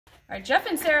All right, Jeff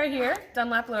and Sarah here,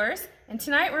 Dunlap Lures, and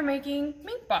tonight we're making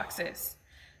mink boxes.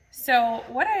 So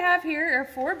what I have here are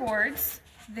 4 boards.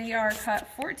 They are cut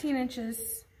 14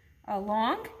 inches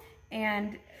long,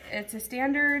 and it's a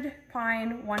standard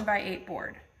pine 1x8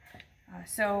 board.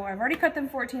 So I've already cut them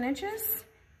 14 inches,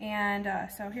 and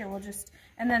so here we'll just,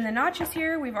 and then the notches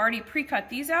here, we've already pre-cut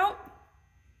these out.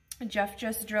 Jeff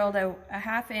just drilled a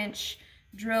 1/2 inch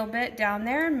drill bit down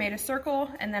there and made a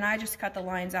circle, and then I just cut the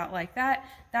lines out like that.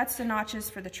 That's the notches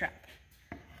for the trap.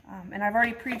 And I've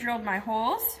already pre-drilled my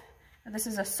holes. This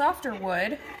is a softer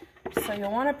wood, so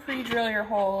you'll want to pre-drill your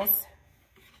holes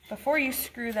before you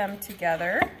screw them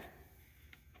together.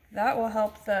 That will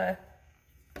help the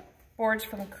boards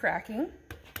from cracking.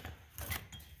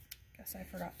 Guess I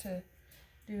forgot to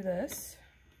do this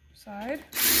side.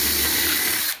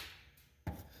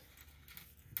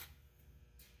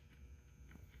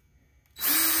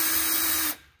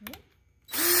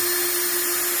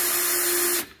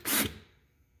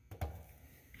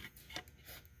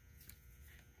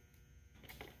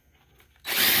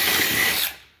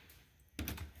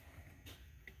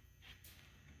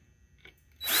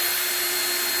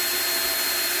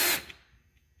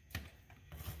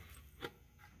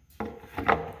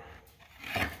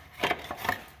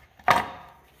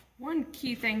 One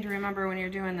key thing to remember when you're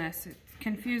doing this, it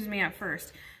confused me at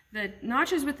first. The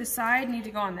notches with the side need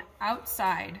to go on the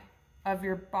outside of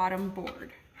your bottom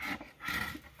board.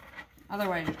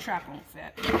 Otherwise your trap won't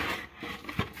fit.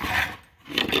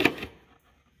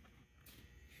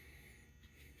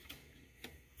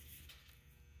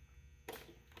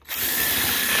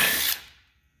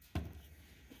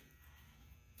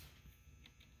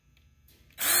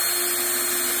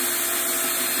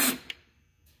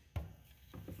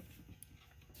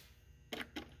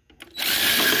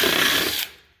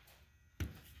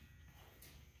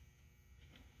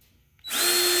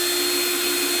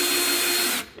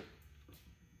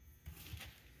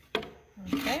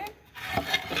 Okay,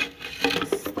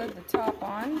 slid the top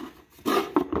on,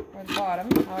 or the bottom,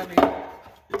 however you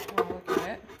want to look at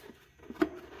it.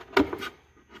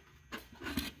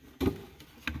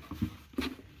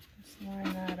 Just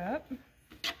line that up.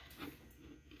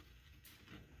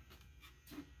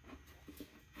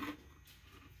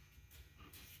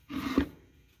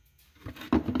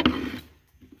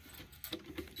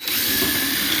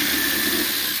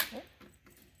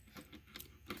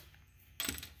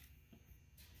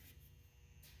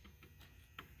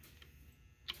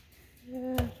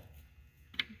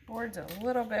 Board's a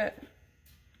little bit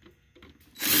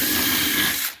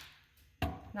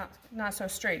not so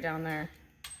straight down there.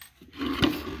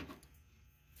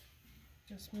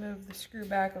 Just move the screw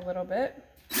back a little bit.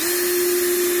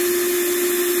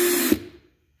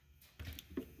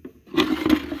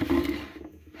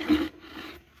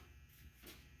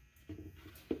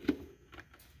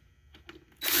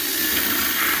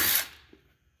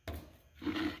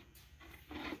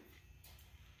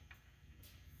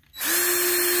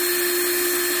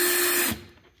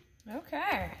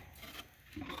 Okay,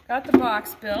 got the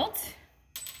box built.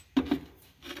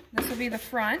 This will be the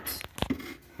front,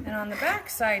 and on the back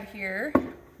side here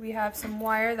we have some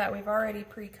wire that we've already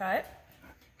pre-cut,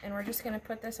 and we're just going to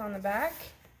put this on the back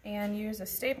and use a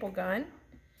staple gun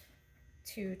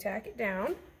to tack it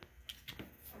down.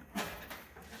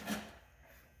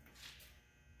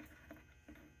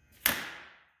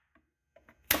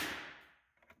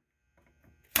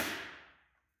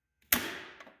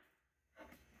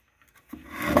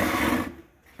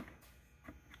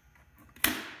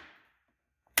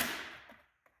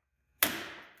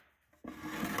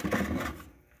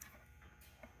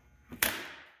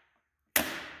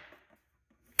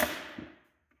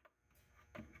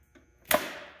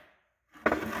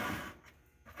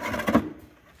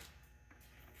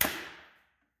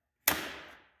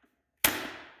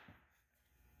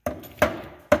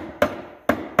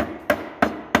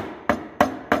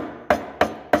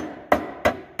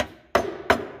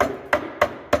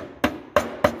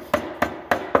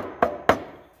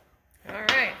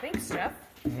 Thanks, Jeff.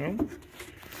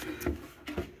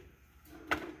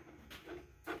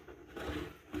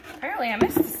 Apparently I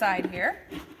missed the side here.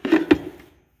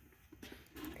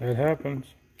 That happens.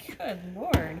 Good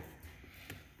Lord.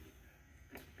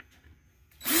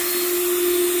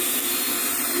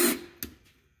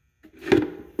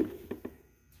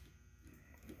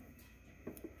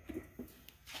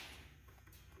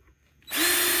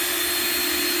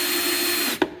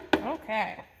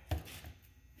 Okay.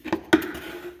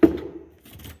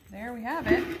 There we have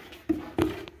it.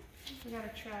 We got a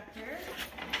trap here.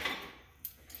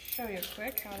 Show you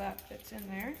quick how that fits in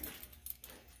there.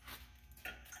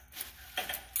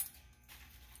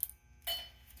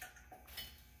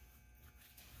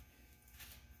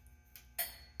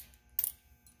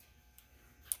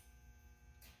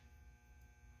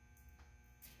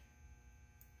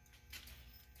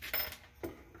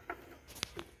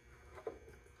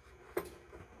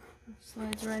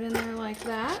 Slides right in there like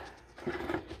that.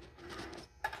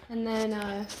 And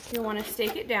then you'll want to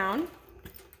stake it down.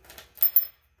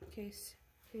 In case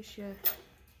you...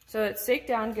 So it's staked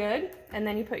down good, and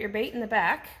then you put your bait in the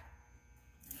back.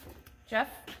 Jeff,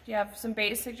 do you have some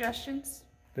bait suggestions?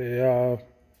 They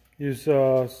use,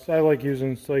 I like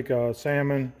using like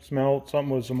salmon, smelt,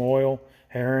 something with some oil,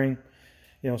 herring,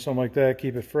 you know, something like that.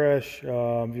 Keep it fresh. If you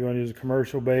want to use a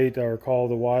commercial bait, or call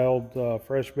the wild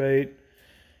fresh bait,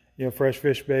 you know, fresh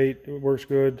fish bait, it works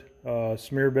good.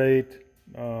 Smear bait,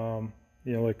 you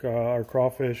know, like our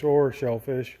crawfish or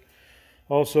shellfish.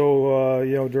 Also,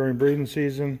 you know, during breeding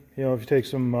season, you know, if you take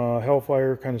some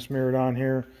Hellfire, kind of smear it on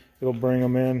here, it'll bring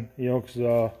them in, you know, because,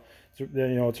 you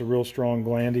know, it's a real strong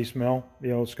glandy smell. You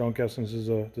know, skunk essence is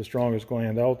the strongest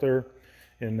gland out there.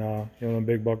 And, you know, the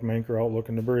big buck mink are out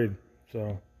looking to breed.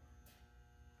 So.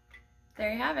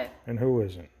 There you have it. And who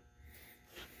isn't?